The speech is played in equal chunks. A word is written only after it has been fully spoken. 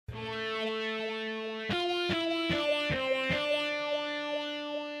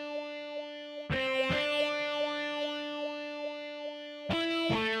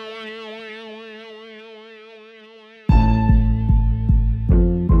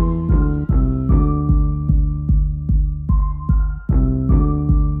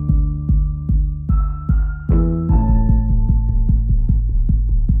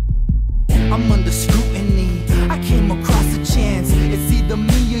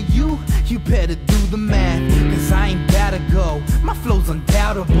you better do the math, cause I ain't about to go. My flow's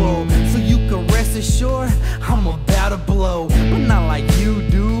undoubtable, so you can rest assured I'm about to blow. But not like you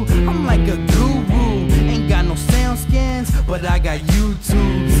do, I'm like a guru. Ain't got no sound scans, but I got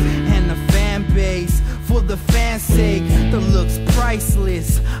YouTubes and a fan base for the fans' sake. The look's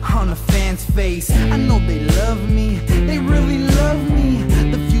priceless on a fan's face. I know they love me, they really love me.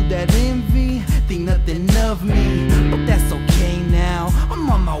 The few that envy think nothing of me, but that's okay now. I'm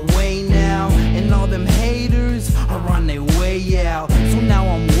on my way now, and all them haters are on their way out. So now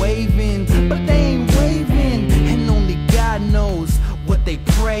I'm waving, but they ain't waving, and only God knows what they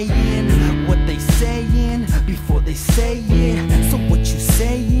praying, what they saying before they say it. So what you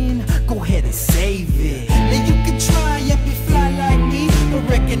saying? Go ahead and save it. Now you can try and be fly like me, but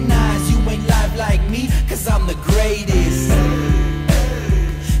recognize you ain't live like me, cause I'm the greatest.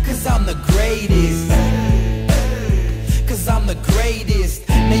 Cause I'm the greatest. Cause I'm the greatest.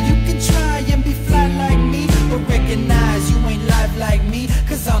 Now you can try and be fly like me, but recognize you ain't live like me,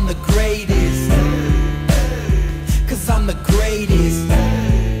 cause I'm the greatest. Cause I'm the greatest.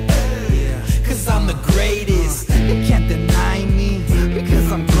 Cause I'm the greatest. They can't deny me,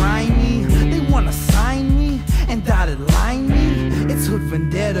 because I'm grimy. They wanna sign me and dotted line me. It's Hood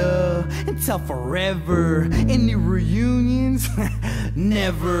Vendetta until forever. Any reunions?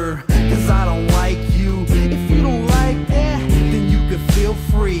 Never. Cause I don't like you. If you don't like that, then you can feel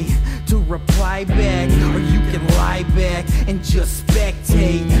free to reply back, or you can lie back and just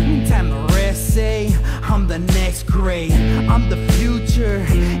spectate. Meantime the rest say I'm the next great. I'm the future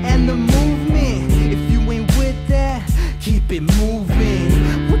and the movement. If you ain't with that, keep it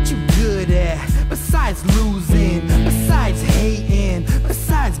moving. What you good at besides losing, besides hating,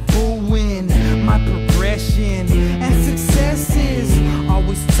 besides booing? My progression and success is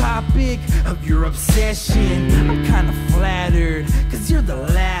always topic of your obsession. I'm kinda flattered, cause you're the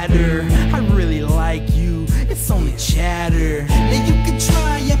latter. I really like you, it's only chatter. Now you can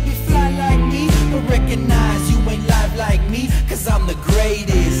try and be fly like me, but recognize you ain't live like me, cause I'm the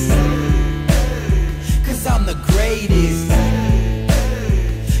greatest. Cause I'm the greatest.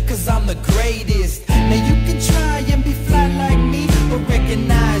 Cause I'm the greatest. Now you can try and be fly like me, but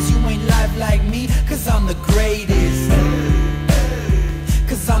recognize you ain't live like me, cause I'm the greatest.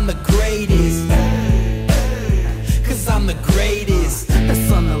 Cause I'm the greatest. Cause I'm the greatest. The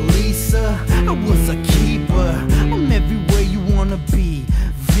son of Lisa, I was a keeper. I'm everywhere you wanna be.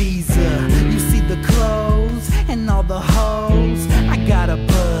 Visa, you see the clothes and all the hoes. I got a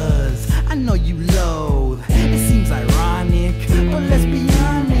buzz, I know you loathe. It seems ironic, but let's be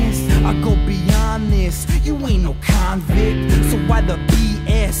honest. I go beyond this, you ain't no convict. So why the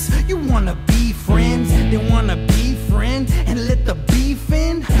BS? You wanna be friends, they wanna be friends, and let the beef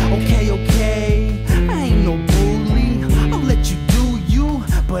in. Okay, okay, I ain't no bully, I'll let you do you,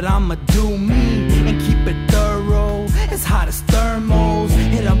 but I'ma do me, and keep it thorough, as hot as thermals.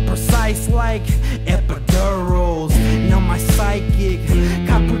 Hit 'em precise like epidurals. Now my psychic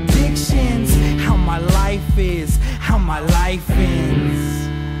got predictions, how my life is, how my life ends.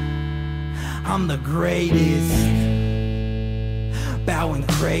 I'm the greatest, bowing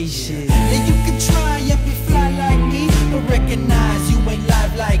gracious. Now you can try and be fly like me, but recognize you ain't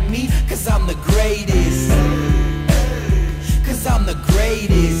live like me, cause I'm the greatest. Cause I'm the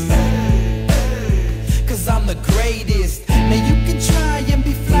greatest. Cause I'm the greatest. Now you can try and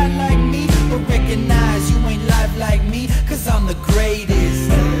be fly like me, but recognize you ain't live like me, cause I'm the greatest.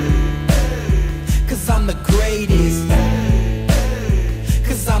 Cause I'm the greatest.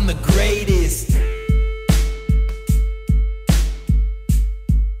 Cause I'm the greatest.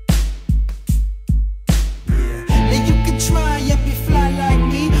 Now you can try and be fly like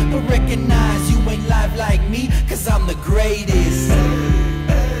me, but recognize you ain't live like me, cause I'm the greatest.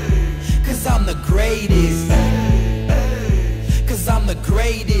 Cause I'm the greatest. Cause I'm the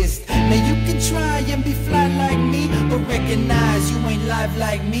greatest. Now you can try and be fly like me, but recognize you ain't live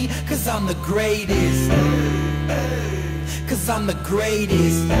like me, cause I'm the greatest. Cause I'm the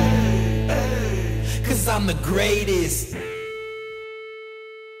greatest. Cause I'm the greatest.